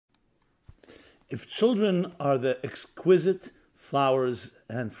If children are the exquisite flowers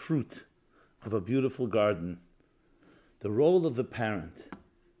and fruit of a beautiful garden, the role of the parent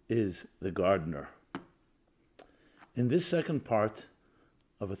is the gardener. In this second part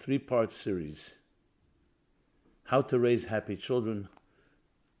of a 3-part series, How to Raise Happy Children,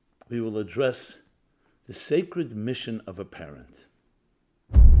 we will address the sacred mission of a parent.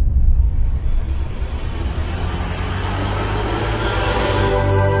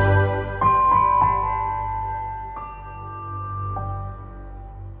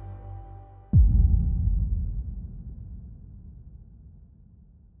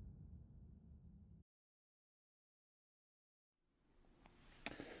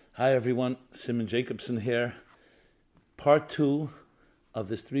 Hi everyone, Simon Jacobson here. Part 2 of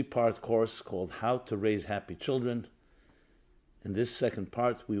this 3-part course called How to Raise Happy Children. In this second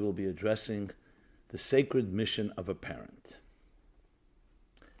part, we will be addressing the sacred mission of a parent.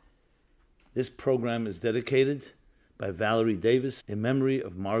 This program is dedicated by Valerie Davis in memory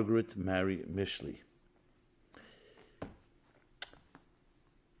of Margaret Mary Mishley.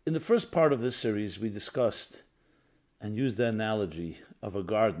 In the first part of this series, we discussed and used the analogy of a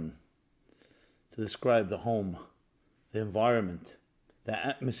garden to describe the home, the environment, the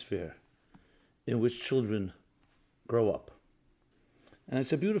atmosphere in which children grow up. And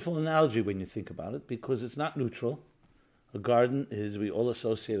it's a beautiful analogy when you think about it, because it's not neutral. A garden is, we all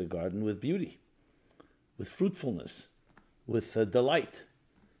associate a garden with beauty, with fruitfulness, with delight.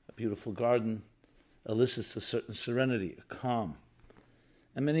 A beautiful garden elicits a certain serenity, a calm,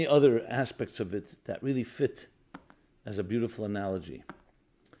 and many other aspects of it that really fit as a beautiful analogy.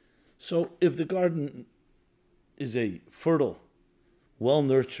 So if the garden is a fertile,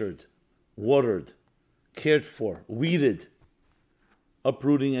 well-nurtured, watered, cared for, weeded,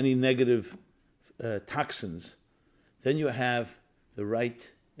 uprooting any negative toxins, then you have the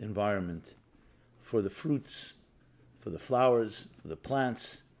right environment for the fruits, for the flowers, for the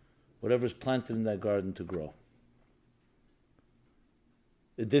plants, whatever's planted in that garden to grow.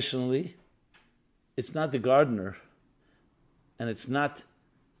 Additionally, it's not the gardener and it's not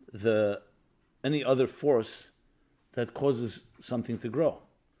any other force that causes something to grow.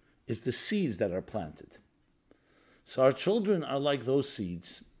 It's the seeds that are planted. So our children are like those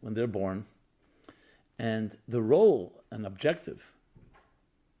seeds when they're born, and the role and objective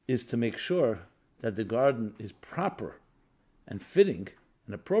is to make sure that the garden is proper and fitting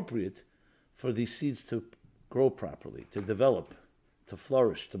and appropriate for these seeds to grow properly, to develop, to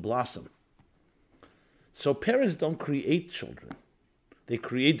flourish, to blossom. So parents don't create children. They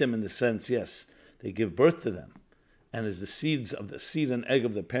create them in the sense, yes, they give birth to them. And it's the seeds of the seed and egg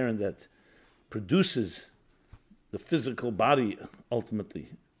of the parent that produces the physical body ultimately,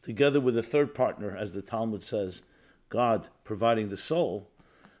 together with a third partner, as the Talmud says, God providing the soul.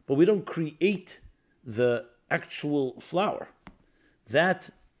 But we don't create the actual flower. That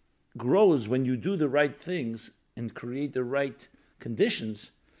grows when you do the right things and create the right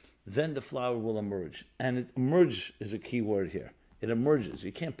conditions. Then the flower will emerge. And emerge is a key word here. It emerges.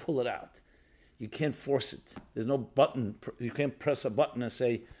 You can't pull it out. You can't force it. There's no button. You can't press a button and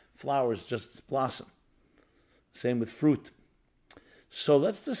say, flowers just blossom. Same with fruit. So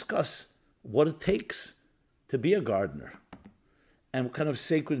let's discuss what it takes to be a gardener and what kind of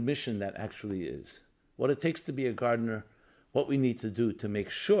sacred mission that actually is. What it takes to be a gardener, what we need to do to make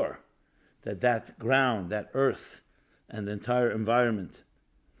sure that that ground, that earth, and the entire environment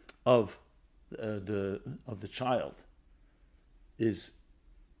of the child is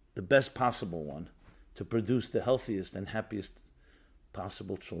the best possible one to produce the healthiest and happiest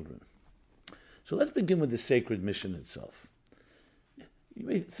possible children. So let's begin with the sacred mission itself. You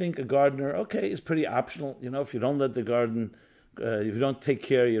may think a gardener, okay, is pretty optional. If you don't let the garden, if you don't take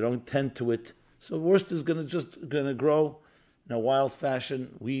care, you don't tend to it, so the worst is going to grow in a wild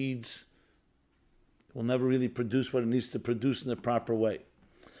fashion, weeds. It will never really produce what it needs to produce in the proper way.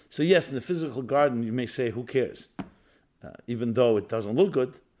 So yes, in the physical garden, you may say, who cares? Even though it doesn't look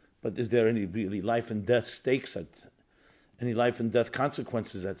good, but is there any really life and death stakes any life and death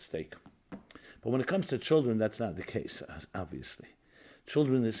consequences at stake? But when it comes to children, that's not the case, obviously.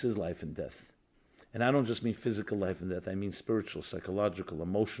 Children, this is life and death. And I don't just mean physical life and death, I mean spiritual, psychological,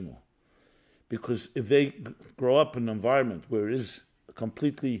 emotional. Because if they grow up in an environment where it is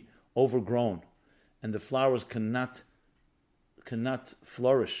completely overgrown and the flowers cannot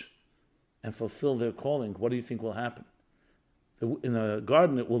flourish and fulfill their calling, what do you think will happen? In a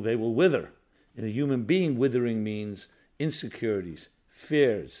garden, they will wither. In a human being, withering means insecurities,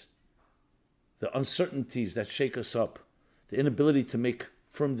 fears, the uncertainties that shake us up, the inability to make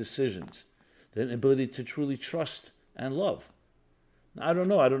firm decisions, the inability to truly trust and love. I don't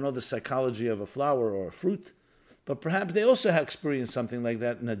know. I don't know the psychology of a flower or a fruit, but perhaps they also have experienced something like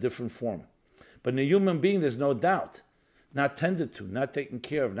that in a different form. But in a human being, there's no doubt, not tended to, not taken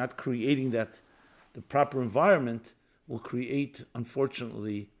care of, not creating that the proper environment will create,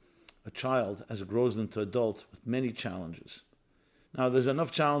 unfortunately, a child as it grows into adult with many challenges. Now, there's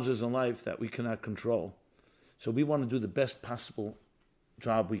enough challenges in life that we cannot control, so we want to do the best possible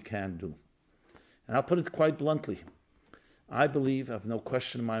job we can do. And I'll put it quite bluntly. I believe, I have no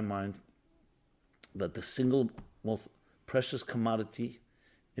question in my mind, that the single most precious commodity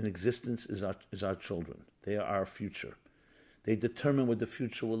in existence is our children. They are our future. They determine what the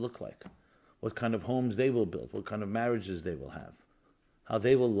future will look like, what kind of homes they will build, what kind of marriages they will have, how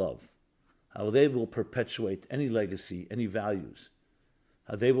they will love, how they will perpetuate any legacy, any values,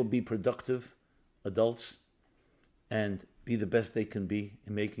 how they will be productive adults and be the best they can be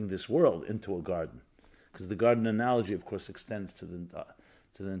in making this world into a garden. Because the garden analogy, of course, extends to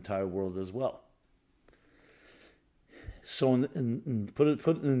the entire world as well. So put it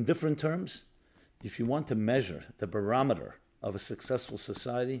in different terms, if you want to measure the barometer of a successful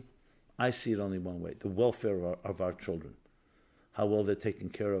society, I see it only one way: the welfare of our children, how well they're taken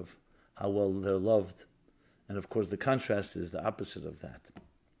care of, how well they're loved. And of course, the contrast is the opposite of that.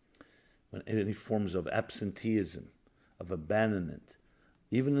 When any forms of absenteeism, of abandonment,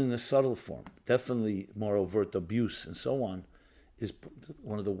 even in a subtle form, definitely more overt abuse and so on, is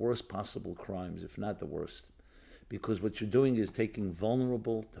one of the worst possible crimes, if not the worst. Because what you're doing is taking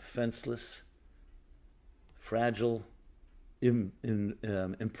vulnerable, defenseless, fragile,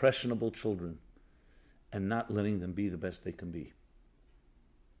 impressionable children and not letting them be the best they can be.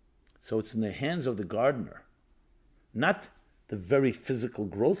 So it's in the hands of the gardener, not the very physical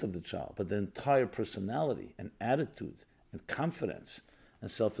growth of the child, but the entire personality and attitudes and confidence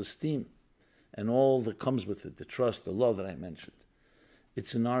and self-esteem and all that comes with it, the trust, the love that I mentioned.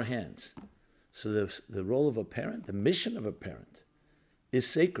 It's in our hands. So the role of a parent, the mission of a parent, is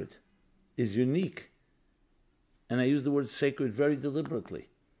sacred, is unique. And I use the word sacred very deliberately.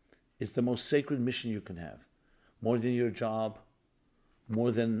 It's the most sacred mission you can have. More than your job,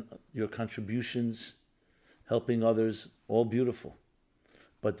 more than your contributions, helping others, all beautiful.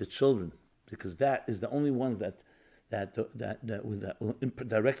 But the children, because that is the only ones that will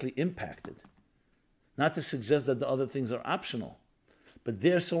directly impacted. Not to suggest that the other things are optional, but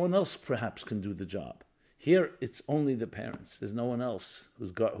there someone else perhaps can do the job. Here it's only the parents. There's no one else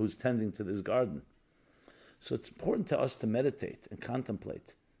who's tending to this garden. So it's important to us to meditate and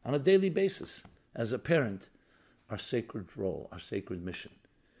contemplate on a daily basis as a parent our sacred role, our sacred mission,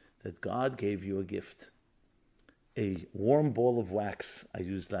 that God gave you a gift. A warm ball of wax, I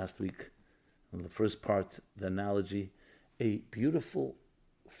used last week, in the first part, the analogy, a beautiful,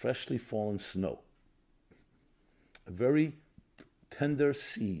 freshly fallen snow, a very tender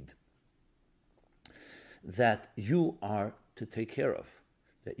seed that you are to take care of,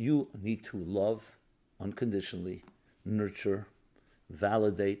 that you need to love unconditionally, nurture,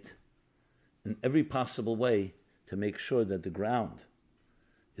 validate in every possible way to make sure that the ground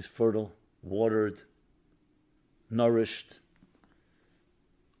is fertile, watered, nourished,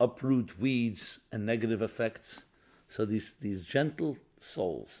 uproot weeds and negative effects. So these gentle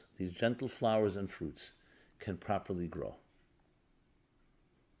souls, these gentle flowers and fruits can properly grow.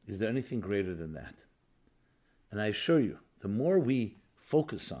 Is there anything greater than that? And I assure you, the more we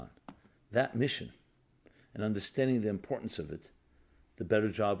focus on that mission and understanding the importance of it, the better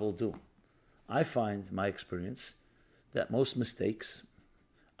job we'll do. I find, in my experience, that most mistakes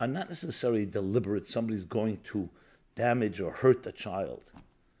are not necessarily deliberate. Somebody's going to damage or hurt a child,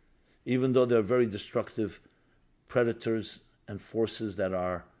 even though they're very destructive predators and forces that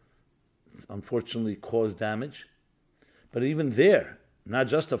are unfortunately cause damage. But even there, not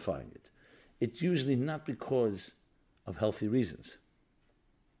justifying it, it's usually not because of healthy reasons.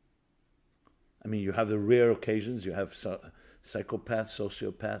 I mean, you have the rare occasions, you have psychopaths,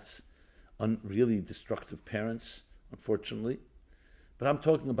 sociopaths, really destructive parents, unfortunately. But I'm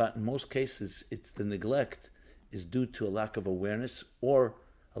talking about, in most cases, it's the neglect is due to a lack of awareness, or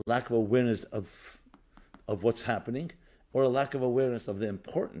a lack of awareness of what's happening, or a lack of awareness of the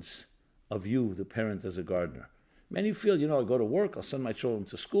importance of you, the parent, as a gardener. Many feel, I go to work, I'll send my children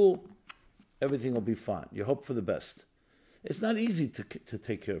to school, everything will be fine. You hope for the best. It's not easy to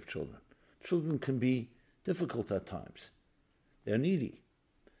take care of children. Children can be difficult at times. They're needy.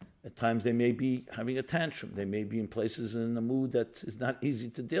 At times they may be having a tantrum. They may be in places in a mood that is not easy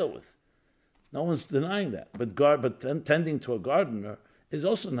to deal with. No one's denying that. But tending to a gardener is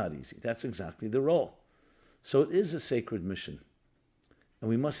also not easy. That's exactly the role. So it is a sacred mission. And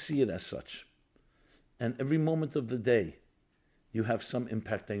we must see it as such. And every moment of the day you have some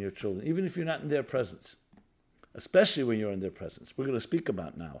impact on your children, even if you're not in their presence, especially when you're in their presence. We're going to speak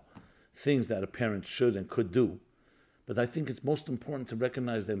about now things that a parent should and could do, but I think it's most important to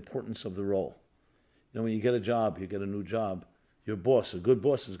recognize the importance of the role. When you get a job, you get a new job, your boss, a good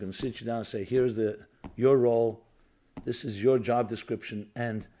boss, is going to sit you down and say, here's your role, this is your job description,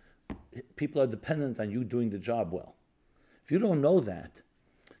 and people are dependent on you doing the job well. If you don't know that,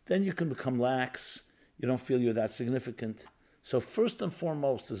 then you can become lax, you don't feel you're that significant. So first and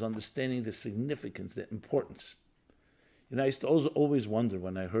foremost is understanding the significance, the importance. I used to always wonder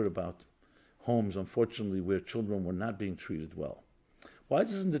when I heard about homes, unfortunately, where children were not being treated well. Why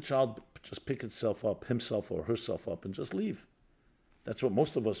doesn't the child just pick himself or herself up, and just leave? That's what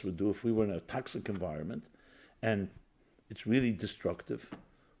most of us would do if we were in a toxic environment and it's really destructive.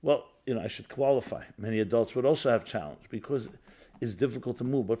 Well, I should qualify. Many adults would also have challenge because it's difficult to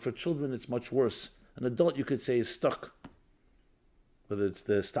move. But for children, it's much worse. An adult, you could say, is stuck. Whether it's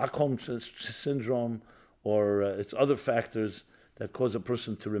the Stockholm syndrome or it's other factors that cause a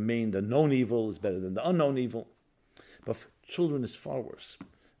person to remain. The known evil is better than the unknown evil. But for children, it's far worse.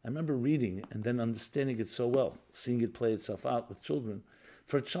 I remember reading and then understanding it so well, seeing it play itself out with children.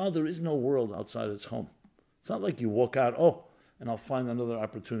 For a child, there is no world outside its home. It's not like you walk out, and I'll find another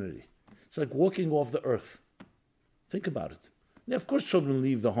opportunity. It's like walking off the earth. Think about it. Now, of course, children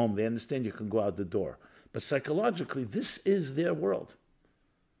leave the home. They understand you can go out the door. But psychologically, this is their world.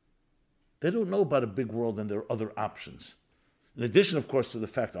 They don't know about a big world and there are other options. In addition, of course, to the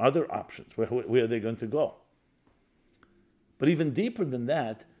fact, are there options? Where are they going to go? But even deeper than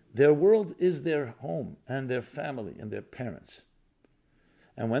that, their world is their home and their family and their parents.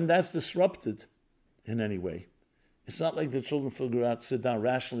 And when that's disrupted in any way, it's not like the children sit down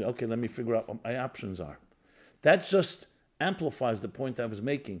rationally, okay, let me figure out what my options are. That just amplifies the point I was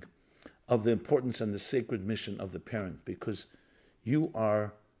making of the importance and the sacred mission of the parent, because you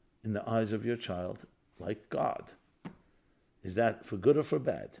are, in the eyes of your child, like God. Is that for good or for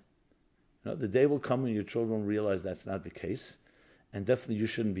bad? The day will come when your children realize that's not the case, and definitely you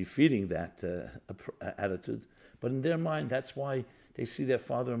shouldn't be feeding that attitude. But in their mind, that's why they see their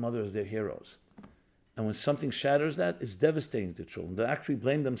father and mother as their heroes. And when something shatters that, it's devastating to children. They actually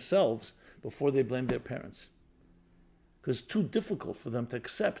blame themselves before they blame their parents. Because it's too difficult for them to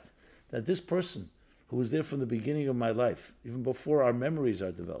accept that this person who was there from the beginning of my life, even before our memories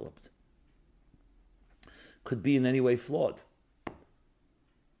are developed, could be in any way flawed.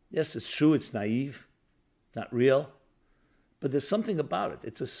 Yes, it's true, it's naive, not real, but there's something about it.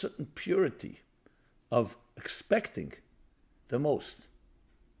 It's a certain purity of expecting the most,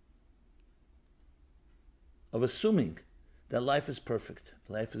 of assuming that life is perfect,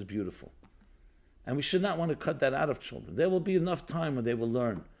 life is beautiful. And we should not want to cut that out of children. There will be enough time when they will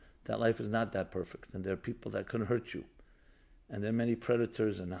learn that life is not that perfect, and there are people that can hurt you, and there are many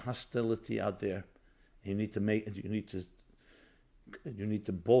predators and hostility out there. And you need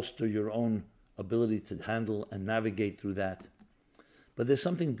to bolster your own ability to handle and navigate through that. But there's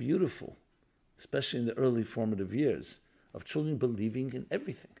something beautiful, especially in the early formative years, of children believing in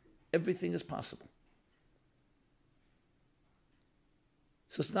everything. Everything is possible.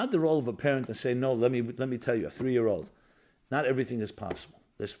 So it's not the role of a parent to say, no, let me tell you, a 3-year-old, not everything is possible.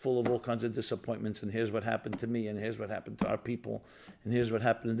 There's full of all kinds of disappointments, and here's what happened to me, and here's what happened to our people, and here's what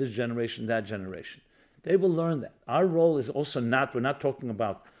happened in this generation, that generation. They will learn that. Our role is also we're not talking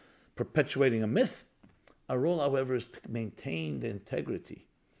about perpetuating a myth. Our role, however, is to maintain the integrity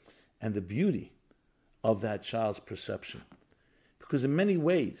and the beauty of that child's perception. Because in many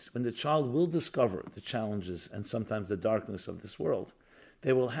ways, when the child will discover the challenges and sometimes the darkness of this world,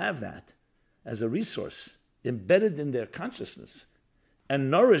 they will have that as a resource embedded in their consciousness and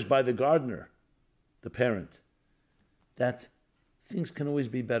nourished by the gardener, the parent, that things can always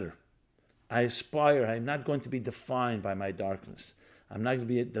be better. I aspire, I'm not going to be defined by my darkness. I'm not going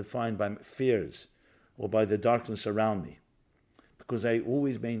to be defined by fears or by the darkness around me, because I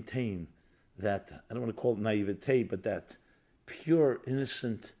always maintain that, I don't want to call it naivete, but that pure,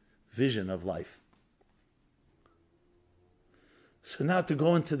 innocent vision of life. So now to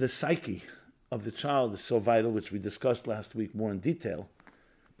go into the psyche of the child is so vital, which we discussed last week more in detail.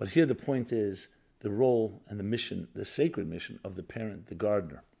 But here the point is the role and the mission, the sacred mission of the parent, the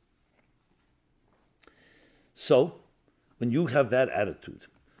gardener. So, when you have that attitude,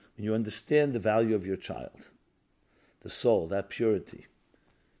 when you understand the value of your child, the soul, that purity,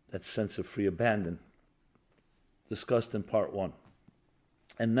 that sense of free abandon, discussed in part 1,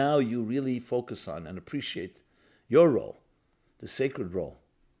 and now you really focus on and appreciate your role, the sacred role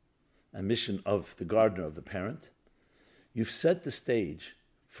and mission of the gardener, of the parent, you've set the stage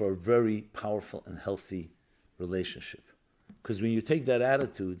for a very powerful and healthy relationship Because when you take that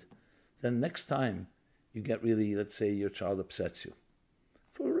attitude, then next time you get really, let's say your child upsets you,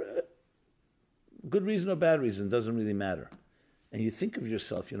 for good reason or bad reason, doesn't really matter. And you think of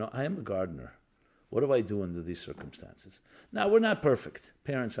yourself, I am a gardener. What do I do under these circumstances? Now, we're not perfect.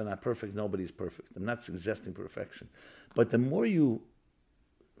 Parents are not perfect. Nobody's perfect. I'm not suggesting perfection. But the more you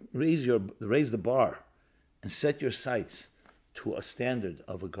raise the bar and set your sights to a standard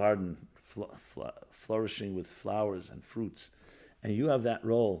of a garden flourishing with flowers and fruits, and you have that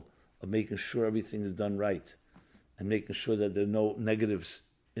role of making sure everything is done right and making sure that there are no negatives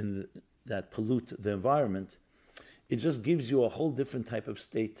that pollute the environment, it just gives you a whole different type of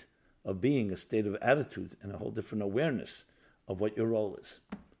state of being, a state of attitude, and a whole different awareness of what your role is.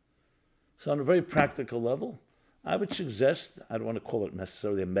 So on a very practical level, I would suggest, I don't want to call it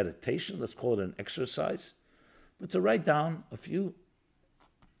necessarily a meditation, let's call it an exercise, but to write down a few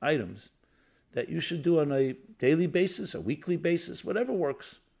items that you should do on a daily basis, a weekly basis, whatever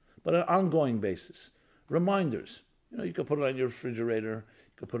works, but an ongoing basis. Reminders. You can put it on your refrigerator,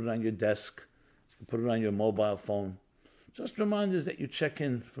 you can put it on your desk, you can put it on your mobile phone. Just reminders that you check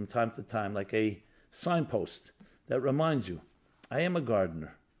in from time to time, like a signpost that reminds you, I am a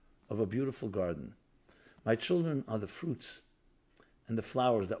gardener of a beautiful garden. My children are the fruits and the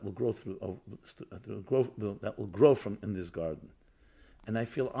flowers that will grow from in this garden. And I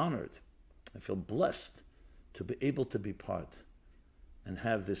feel honored. I feel blessed to be able to be part and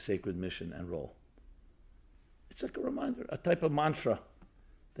have this sacred mission and role. It's like a reminder, a type of mantra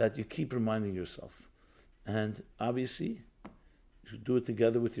that you keep reminding yourself. And obviously, you should do it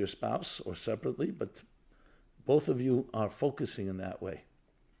together with your spouse or separately, but both of you are focusing in that way.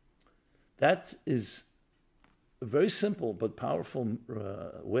 That is a very simple but powerful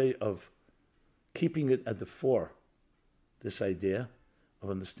way of keeping it at the fore, this idea of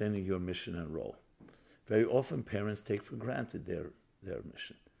understanding your mission and role. Very often parents take for granted their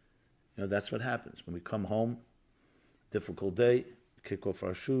mission. That's what happens. When we come home, difficult day, kick off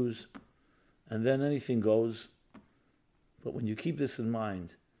our shoes, and then anything goes. But when you keep this in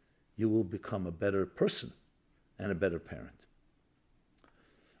mind, you will become a better person and a better parent.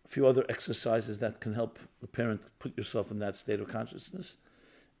 A few other exercises that can help the parent put yourself in that state of consciousness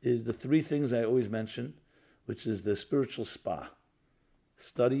is the three things I always mention, which is the spiritual spa: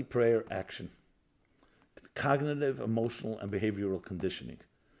 study, prayer, action. Cognitive, emotional, and behavioral conditioning,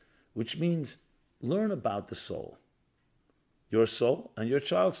 which means learn about the soul, your soul and your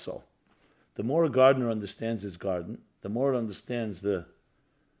child's soul. The more a gardener understands his garden, the more it understands the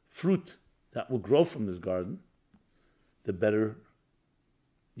fruit that will grow from this garden, the better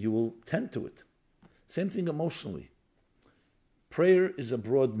you will tend to it. Same thing emotionally. Prayer is a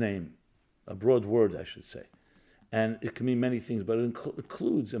broad name, a broad word, I should say. And it can mean many things, but it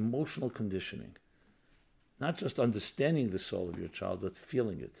includes emotional conditioning. Not just understanding the soul of your child, but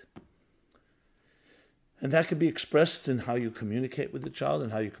feeling it. And that can be expressed in how you communicate with the child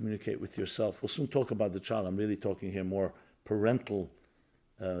and how you communicate with yourself. We'll soon talk about the child. I'm really talking here more parental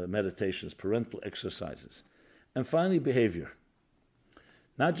meditations, parental exercises. And finally, behavior.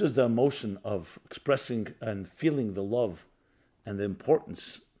 Not just the emotion of expressing and feeling the love and the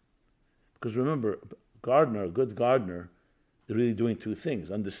importance. Because remember, a good gardener, is really doing two things: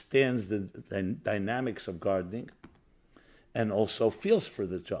 understands the dynamics of gardening and also feels for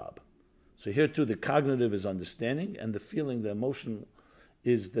the job. So here too, the cognitive is understanding, and the feeling, the emotion,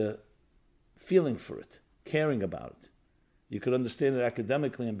 is the feeling for it, caring about it. You could understand it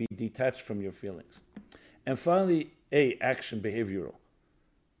academically and be detached from your feelings. And finally, action, behavioral.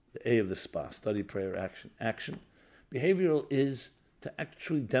 The A of the SPA, study, prayer, action. Action. Behavioral is to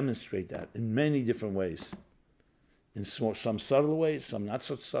actually demonstrate that in many different ways. In some subtle ways, some not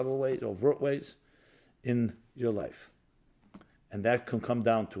so subtle ways, overt ways in your life. And that can come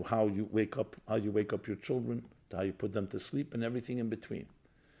down to how you wake up your children, to how you put them to sleep, and everything in between.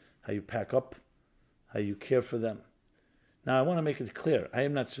 How you pack up, how you care for them. Now, I want to make it clear, I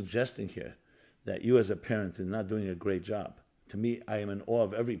am not suggesting here that you as a parent are not doing a great job. To me, I am in awe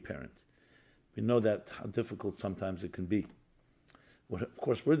of every parent. We know that how difficult sometimes it can be. Of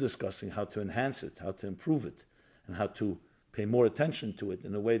course, we're discussing how to enhance it, how to improve it, and how to pay more attention to it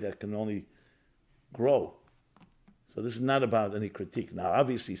in a way that can only grow. So this is not about any critique. Now,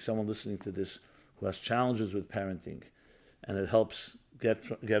 obviously, someone listening to this who has challenges with parenting, and it helps get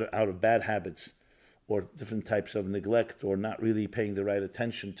out of bad habits or different types of neglect or not really paying the right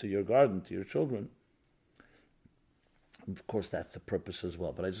attention to your garden, to your children, of course, that's the purpose as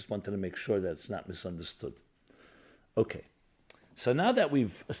well. But I just wanted to make sure that it's not misunderstood. Okay. So now that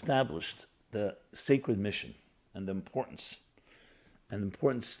we've established the sacred mission and the importance,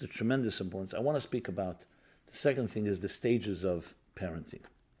 the tremendous importance, I want to speak about The second thing is the stages of parenting.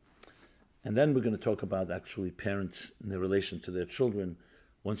 And then we're going to talk about actually parents in their relation to their children.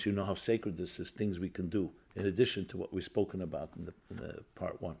 Once you know how sacred this is, things we can do in addition to what we've spoken about in the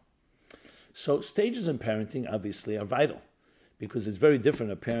part one. So stages in parenting obviously are vital because it's very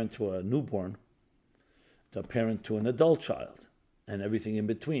different a parent to a newborn to a parent to an adult child and everything in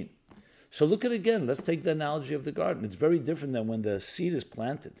between. So look at it again. Let's take the analogy of the garden. It's very different than when the seed is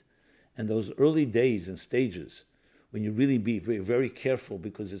planted and those early days and stages when you really be very, very careful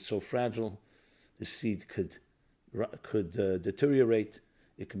because it's so fragile. The seed could deteriorate.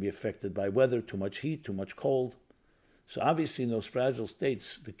 It can be affected by weather, too much heat, too much cold. So obviously in those fragile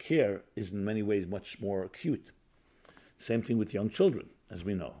states, the care is in many ways much more acute. Same thing with young children, as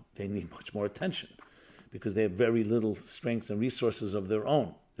we know. They need much more attention because they have very little strength and resources of their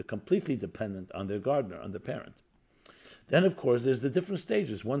own. They're completely dependent on their gardener, on the parent. Then, of course, there's the different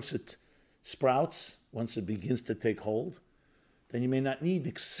stages. Once it sprouts, once it begins to take hold, then you may not need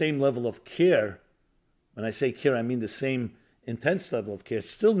the same level of care. When I say care, I mean the same intense level of care. It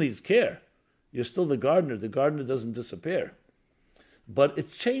still needs care. You're still the gardener. The gardener doesn't disappear. But it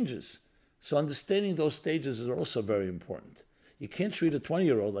changes. So understanding those stages is also very important. You can't treat a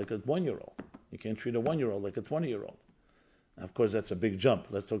 20-year-old like a 1-year-old. You can't treat a 1-year-old like a 20-year-old. Of course, that's a big jump.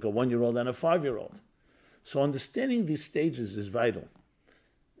 Let's talk a 1-year-old and a 5-year-old. So understanding these stages is vital.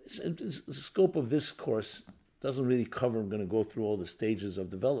 The scope of this course doesn't really cover, I'm going to go through all the stages of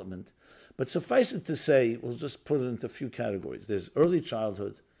development, but suffice it to say, we'll just put it into a few categories. There's early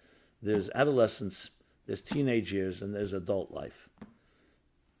childhood, there's adolescence, there's teenage years, and there's adult life,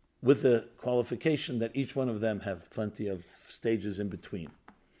 with the qualification that each one of them have plenty of stages in between.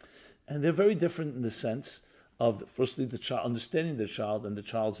 And they're very different in the sense of, firstly, the child, understanding the child and the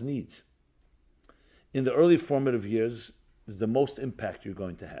child's needs. In the early formative years is the most impact you're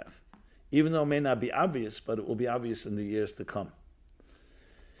going to have, even though it may not be obvious, but it will be obvious in the years to come.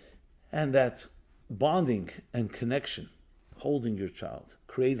 And that bonding and connection, holding your child,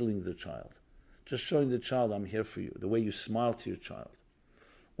 cradling the child, just showing the child, I'm here for you, the way you smile to your child.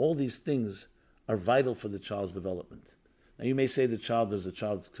 All these things are vital for the child's development. Now you may say does the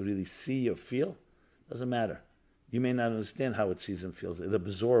child to really see or feel? Doesn't matter. You may not understand how it sees and feels. It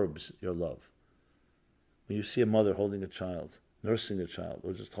absorbs your love. When you see a mother holding a child, nursing a child,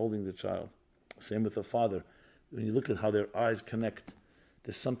 or just holding the child, same with a father, when you look at how their eyes connect,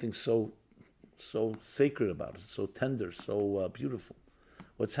 there's something so sacred about it, so tender, so beautiful.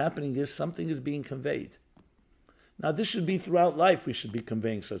 What's happening is something is being conveyed. Now, this should be throughout life. We should be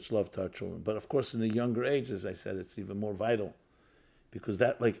conveying such love to our children. But of course, in a younger age, as I said, it's even more vital because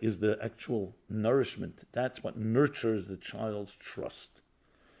that is the actual nourishment. That's what nurtures the child's trust.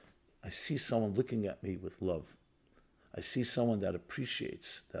 I see someone looking at me with love. I see someone that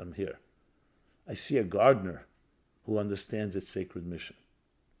appreciates that I'm here. I see a gardener who understands its sacred mission.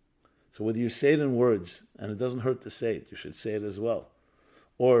 So whether you say it in words, and it doesn't hurt to say it, you should say it as well,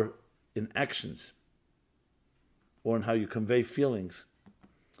 or in actions, or in how you convey feelings,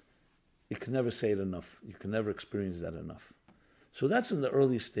 you can never say it enough. You can never experience that enough. So that's in the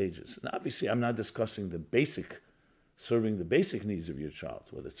early stages. And obviously, I'm not discussing serving the basic needs of your child,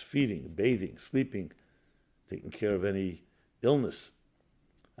 whether it's feeding, bathing, sleeping, taking care of any illness.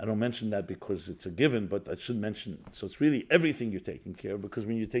 I don't mention that because it's a given, but I should mention, so it's really everything you're taking care of, because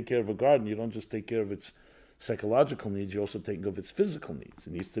when you take care of a garden, you don't just take care of its psychological needs, you're also taking care of its physical needs.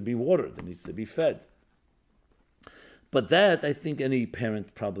 It needs to be watered, it needs to be fed. But that, I think any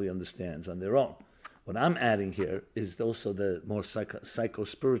parent probably understands on their own. What I'm adding here is also the more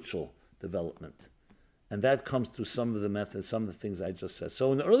psycho-spiritual development. And that comes through some of the methods, some of the things I just said.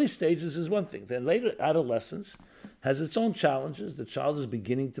 So in the early stages is one thing. Then later adolescence has its own challenges. The child is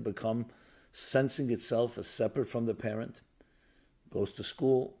beginning to become sensing itself as separate from the parent, goes to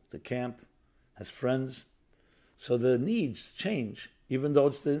school, to camp, has friends. So the needs change. Even though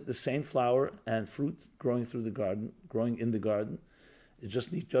it's the same flower and fruit growing in the garden, it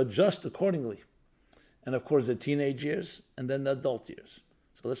just needs to adjust accordingly. And of course, the teenage years and then the adult years.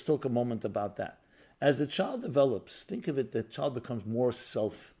 So let's talk a moment about that. As the child develops, think of it, the child becomes more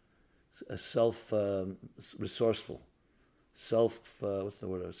resourceful,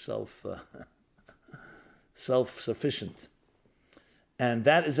 self-sufficient. And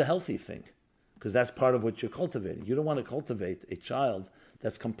that is a healthy thing, because that's part of what you're cultivating. You don't want to cultivate a child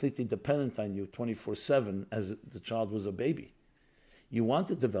that's completely dependent on you 24/7 as the child was a baby. You want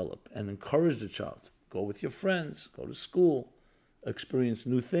to develop and encourage the child. Go with your friends, go to school, experience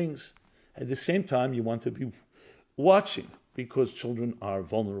new things. At the same time, you want to be watching, because children are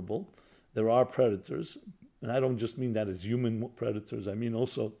vulnerable. There are predators, and I don't just mean that as human predators. I mean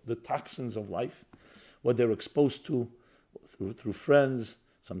also the toxins of life, what they're exposed to through friends,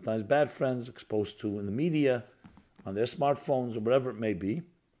 sometimes bad friends, exposed to in the media, on their smartphones, or whatever it may be.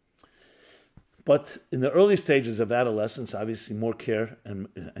 But in the early stages of adolescence, obviously more care and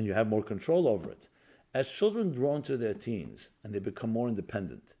you have more control over it. As children grow into their teens and they become more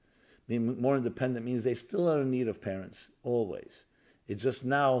independent, more independent means they still are in need of parents, always. It's just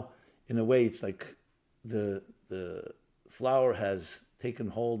now, in a way, it's like the flower has taken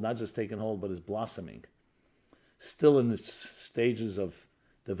hold, not just taken hold, but is blossoming. Still in its stages of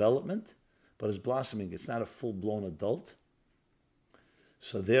development, but is blossoming. It's not a full-blown adult.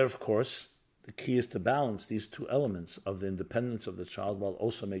 So there, of course, the key is to balance these two elements of the independence of the child while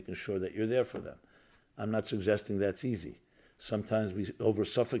also making sure that you're there for them. I'm not suggesting that's easy. Sometimes we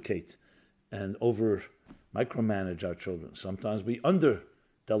over-suffocate and over-micromanage our children. Sometimes we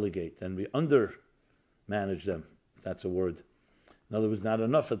under-delegate and we under-manage them, if that's a word. In other words, not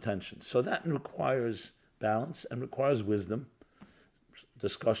enough attention. So that requires balance and requires wisdom,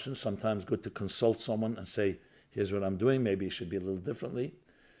 discussion. Sometimes good to consult someone and say, here's what I'm doing, maybe it should be a little differently.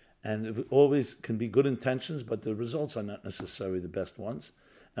 And it always can be good intentions, but the results are not necessarily the best ones.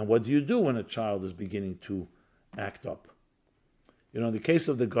 And what do you do when a child is beginning to act up? In the case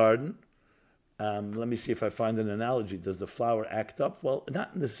of the garden, let me see if I find an analogy. Does the flower act up? Well,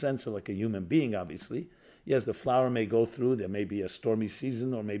 not in the sense of like a human being, obviously. Yes, the flower may go through, there may be a stormy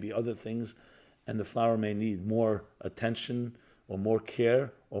season or maybe other things, and the flower may need more attention or more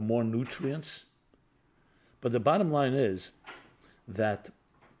care or more nutrients. But the bottom line is that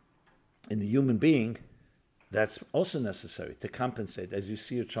in the human being, that's also necessary to compensate. As you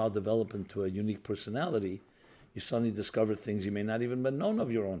see your child develop into a unique personality, you suddenly discover things you may not even have known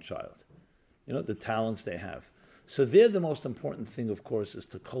of your own child. The talents they have. So there, the most important thing, of course, is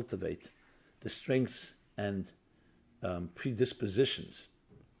to cultivate the strengths and predispositions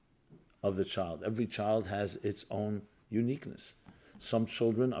of the child. Every child has its own uniqueness. Some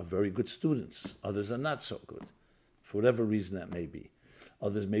children are very good students. Others are not so good, for whatever reason that may be.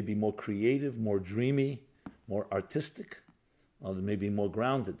 Others may be more creative, more dreamy, more artistic. Others may be more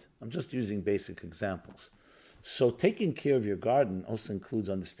grounded. I'm just using basic examples. So taking care of your garden also includes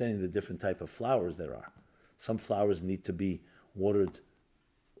understanding the different type of flowers there are. Some flowers need to be watered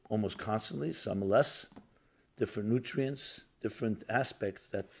almost constantly, some less. Different nutrients, different aspects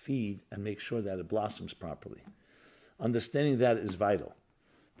that feed and make sure that it blossoms properly. Understanding that is vital.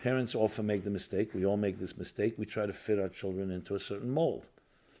 Parents often make the mistake, we all make this mistake, we try to fit our children into a certain mold,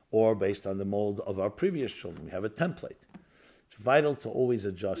 or based on the mold of our previous children. We have a template. It's vital to always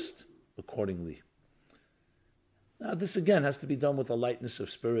adjust accordingly. Now, this again has to be done with a lightness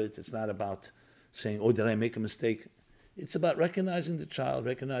of spirit. It's not about saying, oh, did I make a mistake? It's about recognizing the child,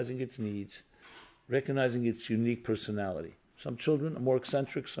 recognizing its needs, recognizing its unique personality. Some children are more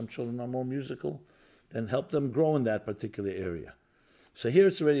eccentric, some children are more musical. Then help them grow in that particular area. So here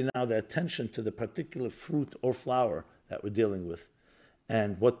it's already now the attention to the particular fruit or flower that we're dealing with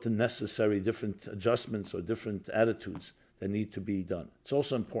and what the necessary different adjustments or different attitudes that need to be done. It's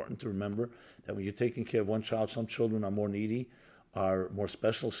also important to remember that when you're taking care of one child, some children are more needy, are more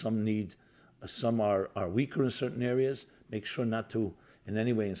special, some are weaker in certain areas. Make sure not to in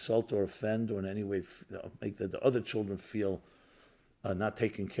any way insult or offend or in any way make the other children feel not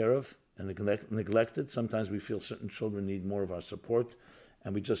taken care of and neglected. Sometimes we feel certain children need more of our support,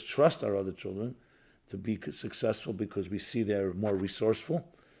 and we just trust our other children to be successful because we see they're more resourceful.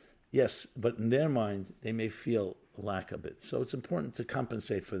 Yes, but in their mind, they may feel lack a bit. So it's important to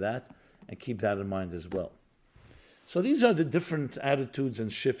compensate for that and keep that in mind as well. So these are the different attitudes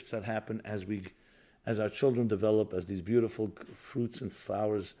and shifts that happen as our children develop, as these beautiful fruits and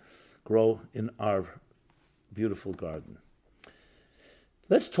flowers grow in our beautiful garden.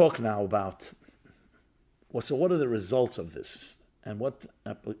 Let's talk now about, so what are the results of this and what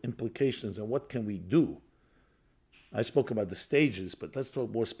implications and what can we do? I spoke about the stages, but let's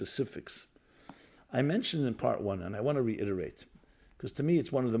talk more specifics. I mentioned in part one, and I want to reiterate, because to me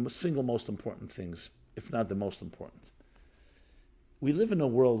it's one of the single most important things, if not the most important. We live in a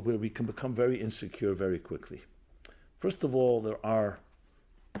world where we can become very insecure very quickly. First of all, there are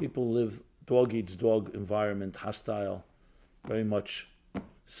people who live dog-eats-dog environment, hostile, very much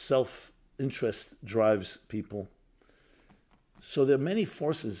self-interest drives people. So there are many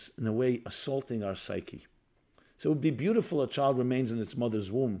forces, in a way, assaulting our psyche. So it would be beautiful a child remains in its mother's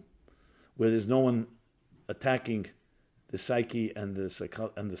womb, where there's no one attacking the psyche and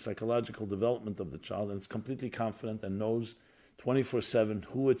the psychological development of the child, and it's completely confident and knows 24/7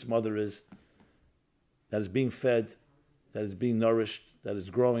 who its mother is, that is being fed, that is being nourished, that is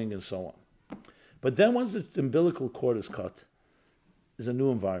growing, and so on. But then once the umbilical cord is cut, is a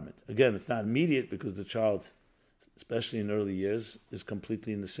new environment. Again, it's not immediate because the child, especially in early years, is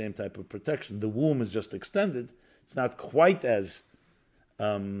completely in the same type of protection. The womb is just extended. It's not quite as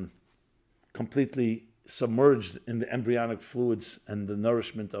completely submerged in the embryonic fluids and the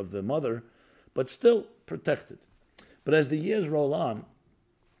nourishment of the mother, but still protected. But as the years roll on,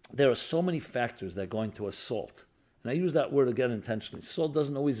 there are so many factors that go into assault. And I use that word again intentionally. Assault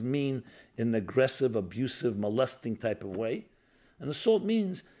doesn't always mean in an aggressive, abusive, molesting type of way. And assault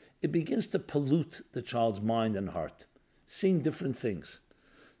means it begins to pollute the child's mind and heart, seeing different things.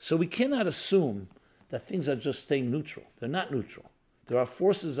 So we cannot assume that things are just staying neutral. They're not neutral. There are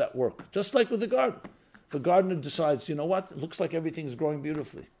forces at work, just like with the garden. If a gardener decides, you know what, it looks like everything's growing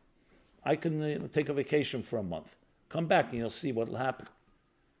beautifully, I can take a vacation for a month. Come back and you'll see what will happen.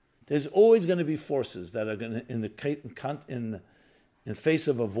 There's always going to be forces that are going to, in face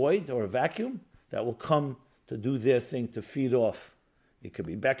of a void or a vacuum, that will come to do their thing to feed off. It could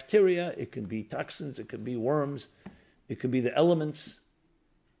be bacteria, it can be toxins, it could be worms, it could be the elements.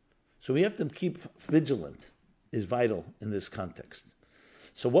 So we have to keep vigilant, is vital in this context.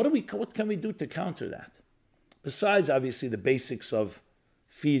 So what can we do to counter that? Besides, obviously, the basics of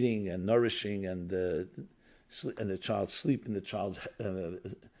feeding and nourishing and the child's sleep and the child's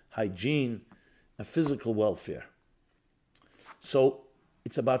hygiene and physical welfare. So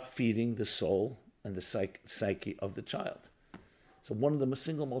it's about feeding the soul and the psyche of the child. So one of the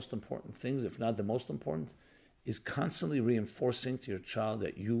single most important things, if not the most important, is constantly reinforcing to your child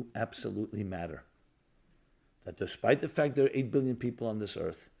that you absolutely matter. That despite the fact there are 8 billion people on this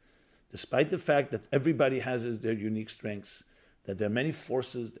earth, despite the fact that everybody has their unique strengths, that there are many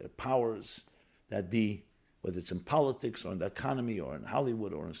forces, there are powers that be, whether it's in politics or in the economy or in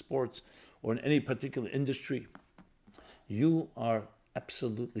Hollywood or in sports or in any particular industry, you are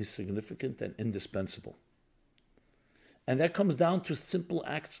absolutely significant and indispensable. And that comes down to simple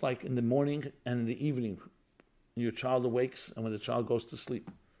acts like in the morning and in the evening, when your child awakes and when the child goes to sleep.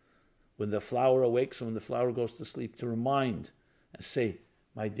 When the flower awakes and when the flower goes to sleep, to remind and say,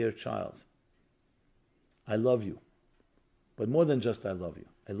 my dear child, I love you. But more than just I love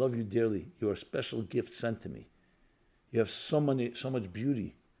you dearly. You are a special gift sent to me. You have so much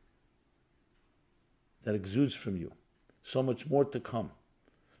beauty that exudes from you. So much more to come.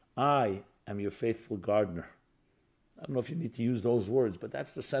 I am your faithful gardener. I don't know if you need to use those words, but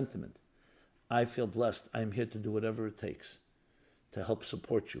that's the sentiment. I feel blessed. I am here to do whatever it takes to help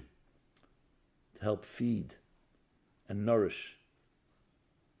support you, to help feed and nourish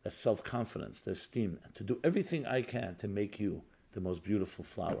that self-confidence, the esteem, and to do everything I can to make you the most beautiful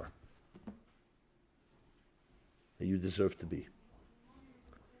flower that you deserve to be.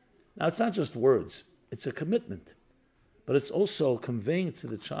 Now, it's not just words. It's a commitment. But it's also conveying to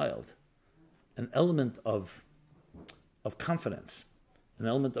the child an element of confidence, an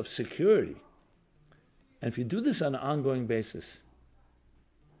element of security. And if you do this on an ongoing basis,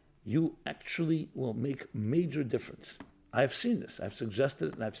 you actually will make major difference. I've seen this. I've suggested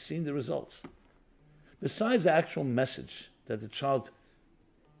it, and I've seen the results. Besides the actual message that the child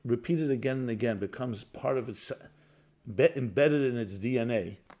repeated again and again becomes part of its, embedded in its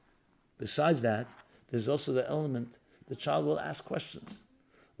DNA, besides that, there's also the element the child will ask questions.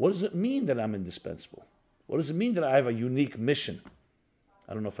 What does it mean that I'm indispensable? What does it mean that I have a unique mission?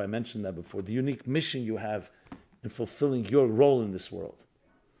 I don't know if I mentioned that before. The unique mission you have in fulfilling your role in this world.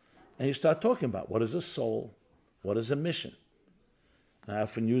 And you start talking about what is a soul, what is a mission. And I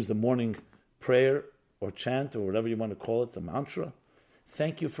often use the morning prayer or chant or whatever you want to call it, the mantra.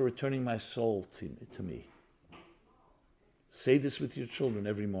 Thank you for returning my soul to me. Say this with your children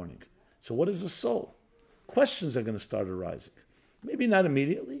every morning. So what is a soul? Questions are going to start arising. Maybe not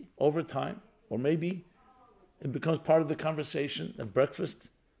immediately, over time, or maybe it becomes part of the conversation at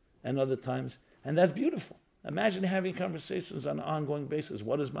breakfast and other times. And that's beautiful. Imagine having conversations on an ongoing basis.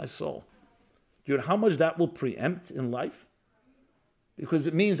 What is my soul? Do you know how much that will preempt in life? Because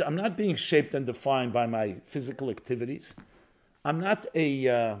it means I'm not being shaped and defined by my physical activities. I'm not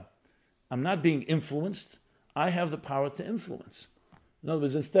being influenced. I have the power to influence. In other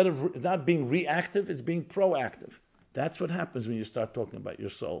words, instead of not being reactive, it's being proactive. That's what happens when you start talking about your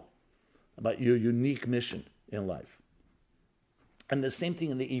soul, about your unique mission in life. And the same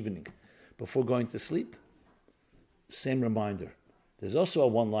thing in the evening. Before going to sleep, same reminder. There's also a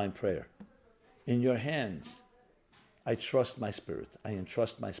one-line prayer. In your hands, I trust my spirit. I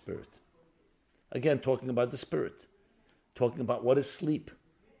entrust my spirit. Again, talking about the spirit. Talking about what is sleep.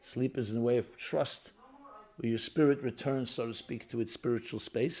 Sleep is a way of trust, where your spirit returns, so to speak, to its spiritual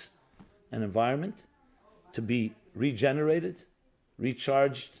space and environment to be regenerated,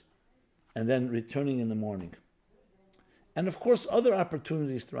 recharged, and then returning in the morning. And of course, other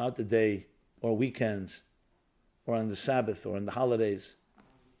opportunities throughout the day or weekends or on the Sabbath or on the holidays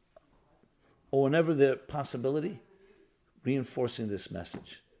or whenever the possibility, reinforcing this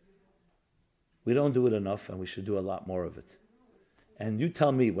message. We don't do it enough, and we should do a lot more of it. And you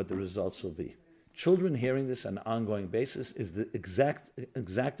tell me what the results will be. Children hearing this on an ongoing basis is the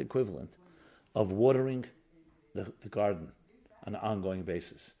exact equivalent of watering the garden on an ongoing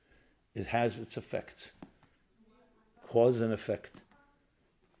basis. It has its effects, cause and effect.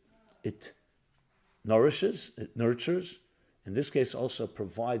 It nourishes, it nurtures, in this case also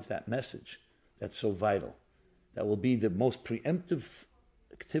provides that message that's so vital. That will be the most preemptive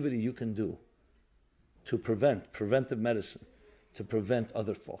activity you can do to preventive medicine, to prevent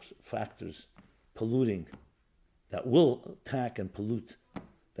other factors polluting, that will attack and pollute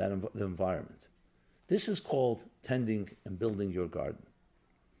the environment. This is called tending and building your garden.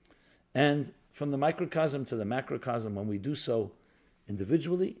 And from the microcosm to the macrocosm, when we do so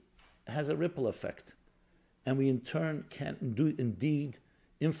individually, it has a ripple effect. And we in turn can indeed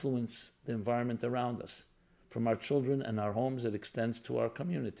influence the environment around us. From our children and our homes, it extends to our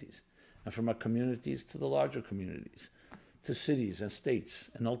communities. And from our communities to the larger communities, to cities and states.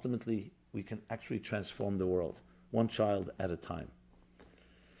 And ultimately, we can actually transform the world, one child at a time.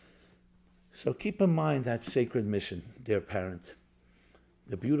 So keep in mind that sacred mission, dear parent,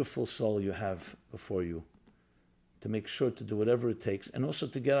 the beautiful soul you have before you, to make sure to do whatever it takes, and also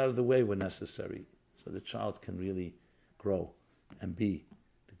to get out of the way when necessary, so the child can really grow and be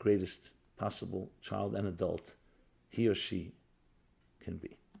the greatest possible child and adult he or she can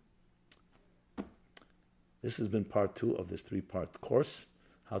be. This has been part 2 of this 3-part course,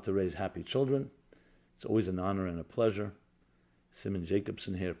 How to Raise Happy Children. It's always an honor and a pleasure. Simon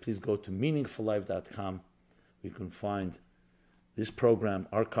Jacobson here. Please go to meaningfullife.com. You can find this program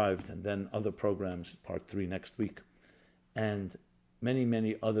archived and then other programs, part 3 next week, and many,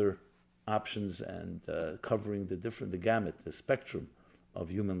 many other options and covering the gamut, the spectrum of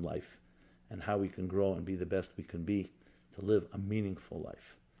human life and how we can grow and be the best we can be to live a meaningful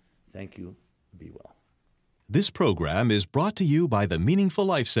life. Thank you. Be well. This program is brought to you by the Meaningful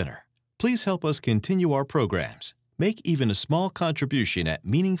Life Center. Please help us continue our programs. Make even a small contribution at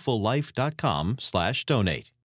meaningfullife.com/donate.